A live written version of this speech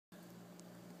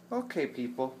Okay,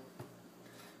 people,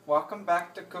 welcome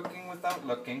back to Cooking Without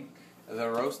Looking. The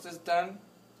roast is done,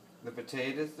 the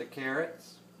potatoes, the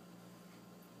carrots.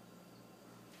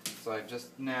 So I'm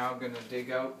just now going to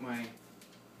dig out my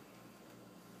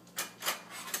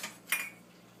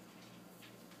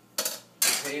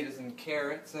potatoes and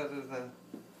carrots out of the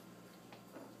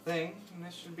thing, and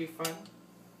this should be fun.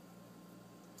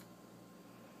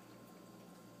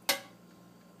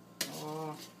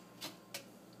 Oh.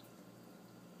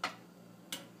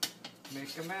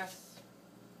 Make a mess.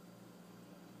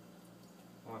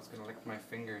 Oh, it's gonna lick my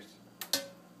fingers.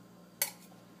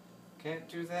 Can't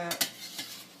do that.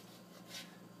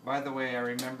 By the way, I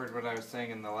remembered what I was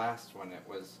saying in the last one. It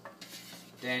was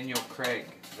Daniel Craig,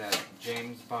 that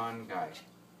James Bond guy.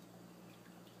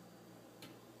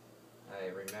 I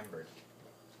remembered.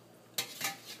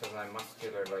 Because I'm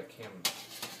muscular like him.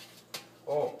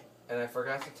 Oh, and I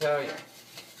forgot to tell you.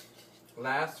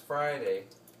 Last Friday,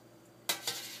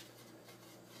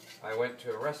 I went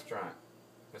to a restaurant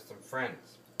with some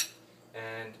friends,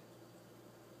 and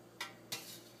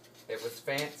it was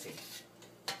fancy.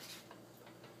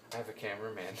 I have a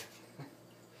cameraman.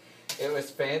 It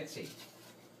was fancy,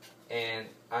 and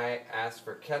I asked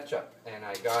for ketchup, and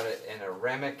I got it in a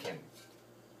ramekin.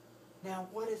 Now,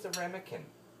 what is a ramekin?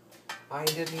 I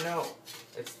didn't know.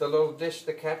 It's the little dish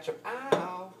the ketchup,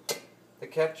 ow, the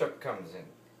ketchup comes in.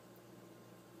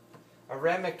 A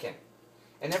ramekin.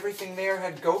 And everything there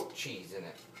had goat cheese in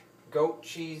it. Goat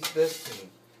cheese this and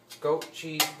goat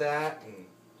cheese that and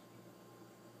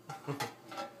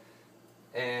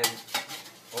and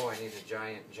oh, I need a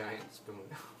giant spoon.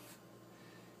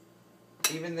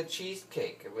 Even the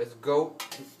cheesecake, it was goat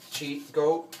cheese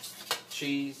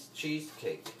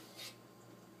cheesecake.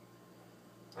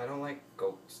 I don't like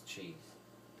goat's cheese.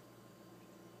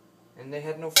 And they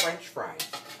had no French fries.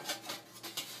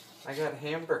 I got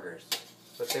hamburgers,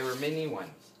 but they were mini ones.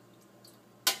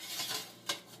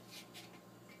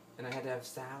 And I had to have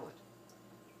salad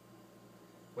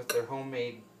with their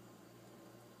homemade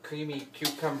creamy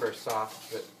cucumber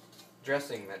sauce,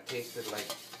 dressing that tasted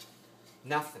like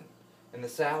nothing. And the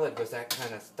salad was that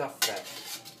kind of stuff that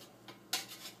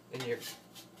in your,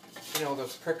 you know,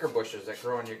 those pricker bushes that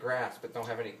grow on your grass but don't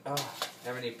have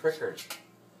any prickers.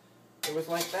 It was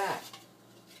like that.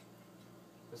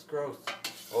 It was gross.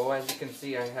 Oh, as you can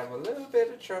see, I have a little bit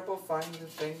of trouble finding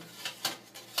things.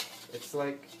 It's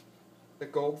like the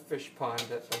goldfish pond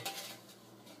at the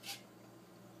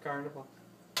carnival.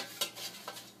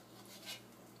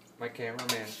 My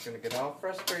cameraman's going to get all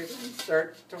frustrated and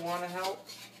start to want to help.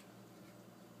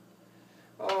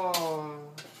 Oh,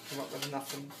 come up with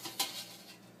nothing.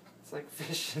 It's like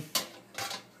fishing.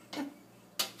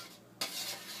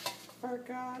 For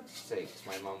God's sakes,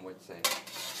 my mom would say.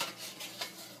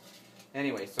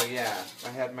 Anyway, so yeah, I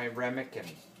had my ramekin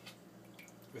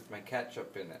with my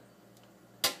ketchup in it.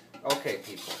 Okay,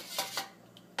 people.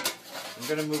 I'm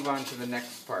going to move on to the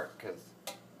next part because,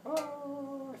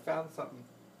 oh, I found something.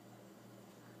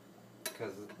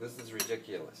 Because this is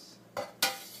ridiculous.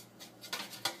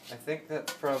 I think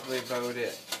that's probably about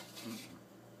it.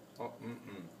 Oh,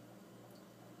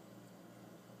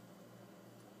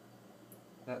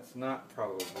 That's not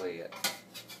probably it.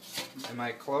 Am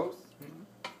I close?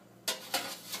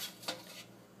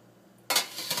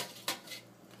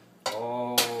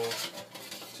 Oh,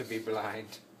 to be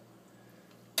blind.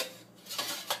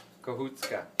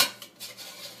 Kahutska.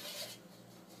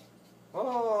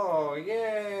 Oh,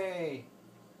 yay!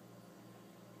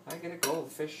 I get a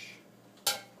goldfish.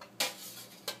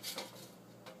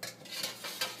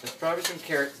 There's probably some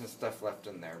carrots and stuff left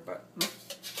in there, but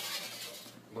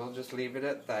we'll just leave it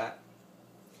at that.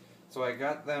 So I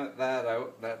got that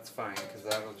out. That's fine, because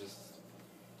that'll just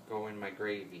go in my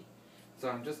gravy. So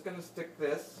I'm just going to stick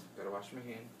this. Gotta wash my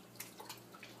hand.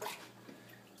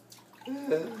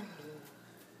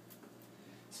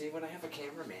 See, when I have a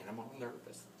cameraman, I'm all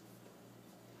nervous.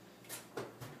 I'm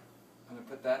going to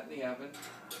put that in the oven.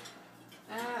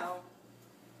 Ow!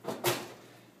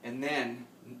 And then,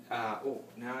 oh,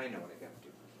 now I know what I got to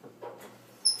do.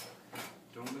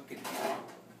 Don't look at me.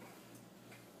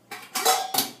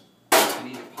 I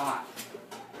need a pot,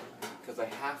 because I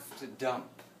have to dump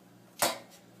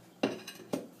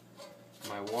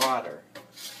my water.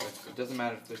 It doesn't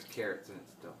matter if there's carrots in it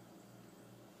still.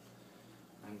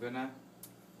 I'm gonna...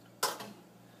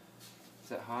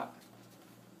 Is it hot?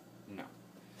 No.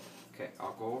 Okay,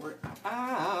 I'll go over it.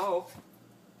 Ow!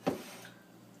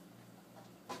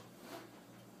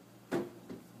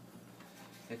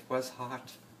 It was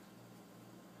hot.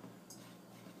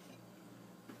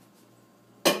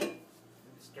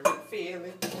 Mr.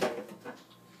 McFeely,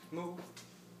 move.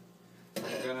 I'm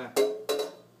gonna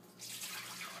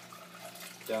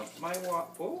dump my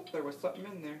oh, there was something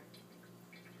in there.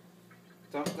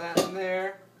 Dump that in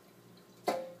there,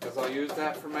 because I'll use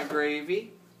that for my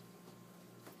gravy.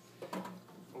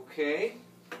 Okay,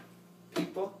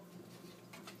 people.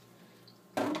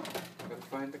 Gotta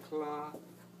find the cloth.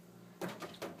 Put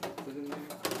it in there.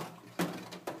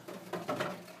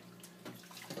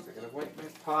 I gotta wipe my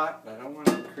pot. I don't want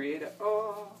to create a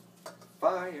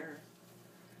fire.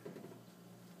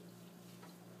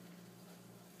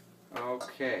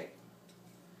 Okay.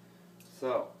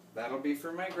 So that'll be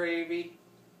for my gravy.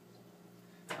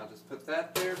 I'll just put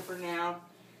that there for now.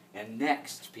 And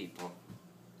next, people,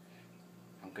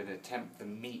 I'm gonna attempt the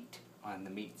meat on the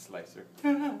meat slicer.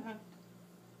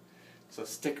 So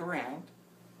stick around,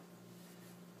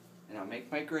 and I'll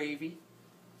make my gravy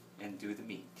and do the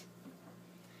meat.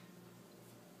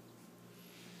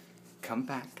 Come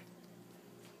back,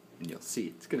 and you'll see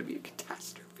it's going to be a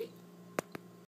catastrophe.